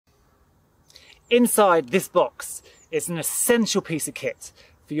Inside this box is an essential piece of kit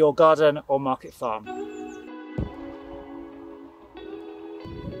for your garden or market farm.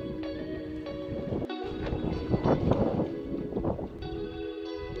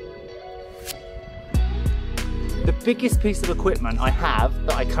 The biggest piece of equipment I have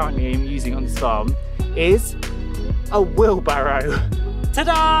that I currently am using on this farm is a wheelbarrow.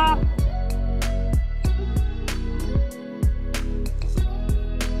 Ta-da!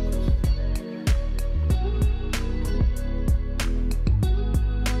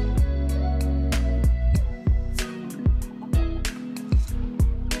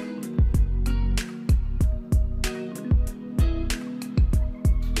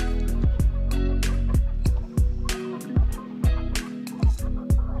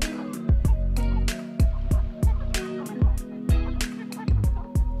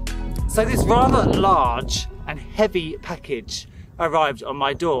 So this rather large and heavy package arrived on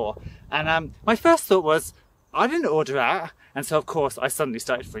my door, and my first thought was, I didn't order that. And so of course I suddenly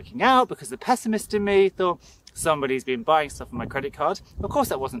started freaking out because the pessimist in me thought somebody's been buying stuff on my credit card. Of course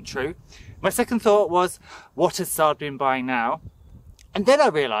that wasn't true. My second thought was, what has Sard been buying now? And then I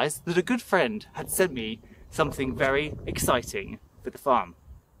realised that a good friend had sent me something very exciting for the farm.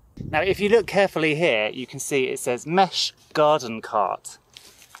 Now if you look carefully here, you can see it says mesh garden cart.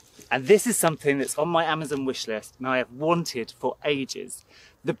 And this is something that's on my Amazon wish list and I have wanted for ages.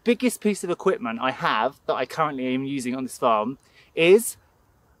 The biggest piece of equipment I have that I currently am using on this farm is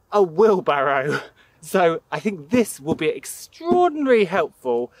a wheelbarrow. So I think this will be extraordinarily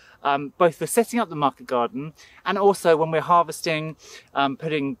helpful, both for setting up the market garden and also when we're harvesting,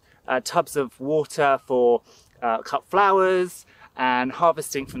 putting tubs of water for cut flowers and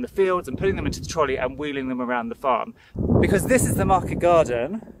harvesting from the fields and putting them into the trolley and wheeling them around the farm. Because this is the market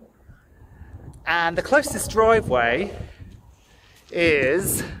garden, and the closest driveway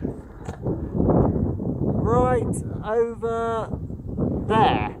is right over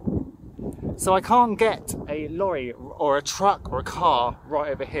there. So I can't get a lorry or a truck or a car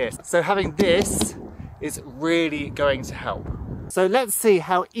right over here. So having this is really going to help. So let's see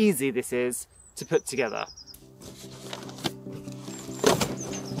how easy this is to put together.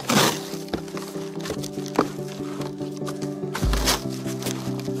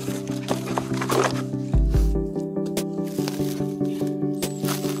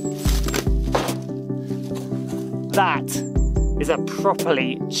 That is a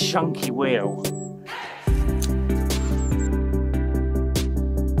properly chunky wheel.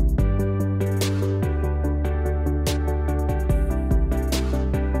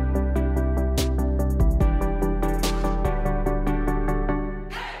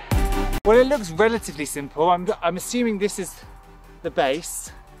 Well, it looks relatively simple. I'm assuming this is the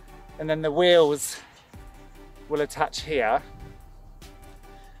base and then the wheels will attach here.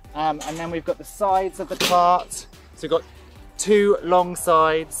 And then we've got the sides of the cart. So we've got two long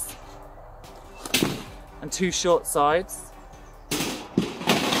sides and two short sides.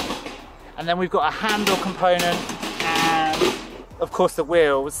 And then we've got a handle component and of course the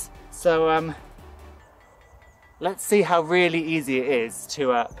wheels. So let's see how really easy it is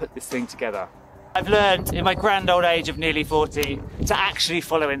to put this thing together. I've learned in my grand old age of nearly 40 to actually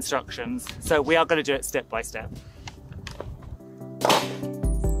follow instructions. So we are going to do it step by step.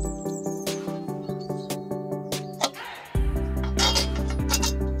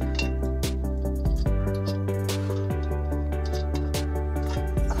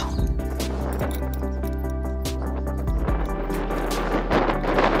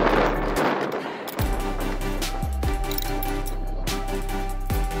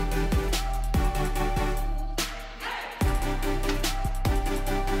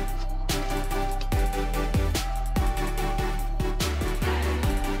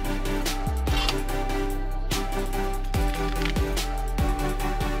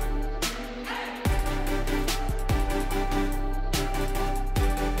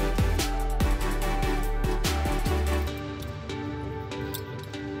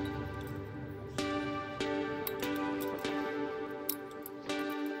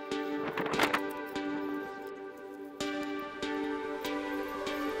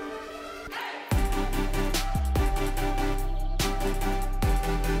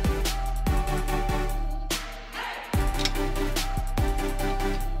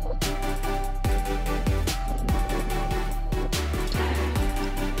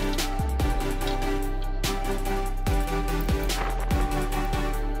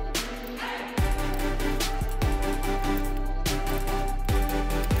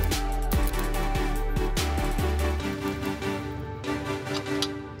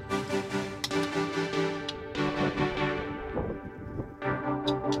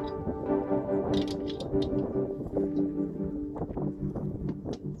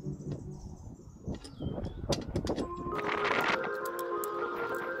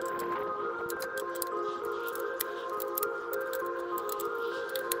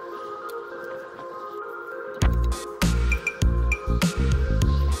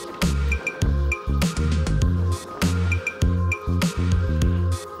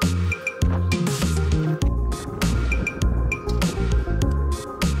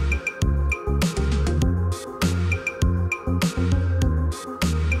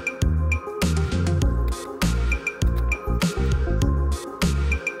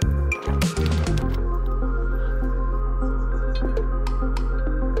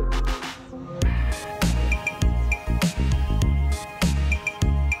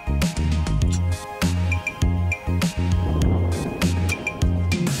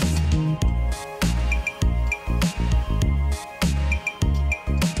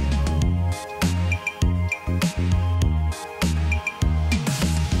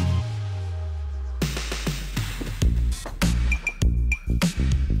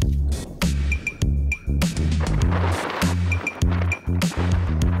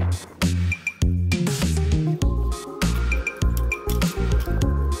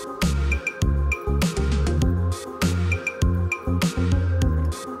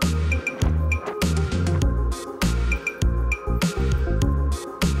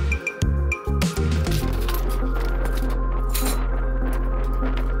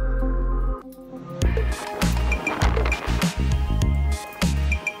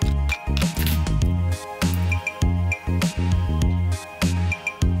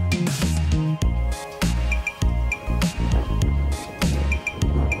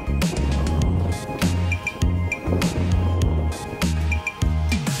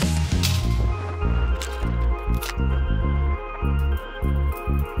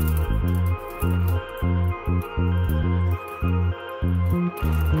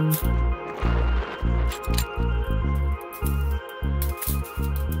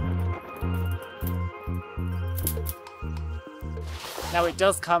 Now it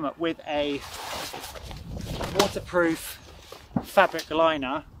does come with a waterproof fabric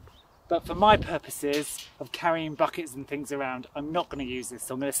liner, but for my purposes of carrying buckets and things around, I'm not going to use this,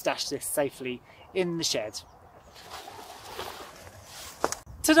 so I'm going to stash this safely in the shed.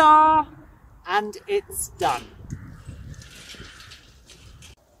 Ta-da! And it's done.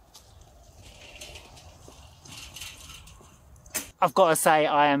 I've got to say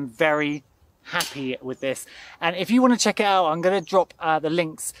I am very happy with this, and if you want to check it out, I'm going to drop the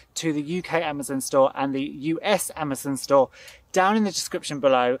links to the UK Amazon store and the US Amazon store down in the description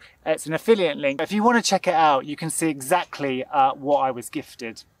below. It's an affiliate link. If you want to check it out, you can see exactly what I was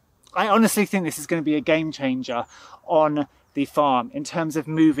gifted. I honestly think this is going to be a game changer on the farm in terms of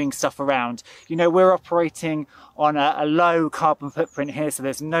moving stuff around. You know, we're operating on a low carbon footprint here, so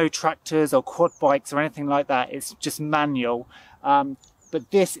there's no tractors or quad bikes or anything like that. It's just manual.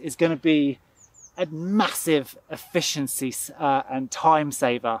 But this is going to be a massive efficiency and time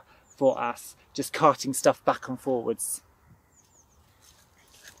saver for us, just carting stuff back and forwards.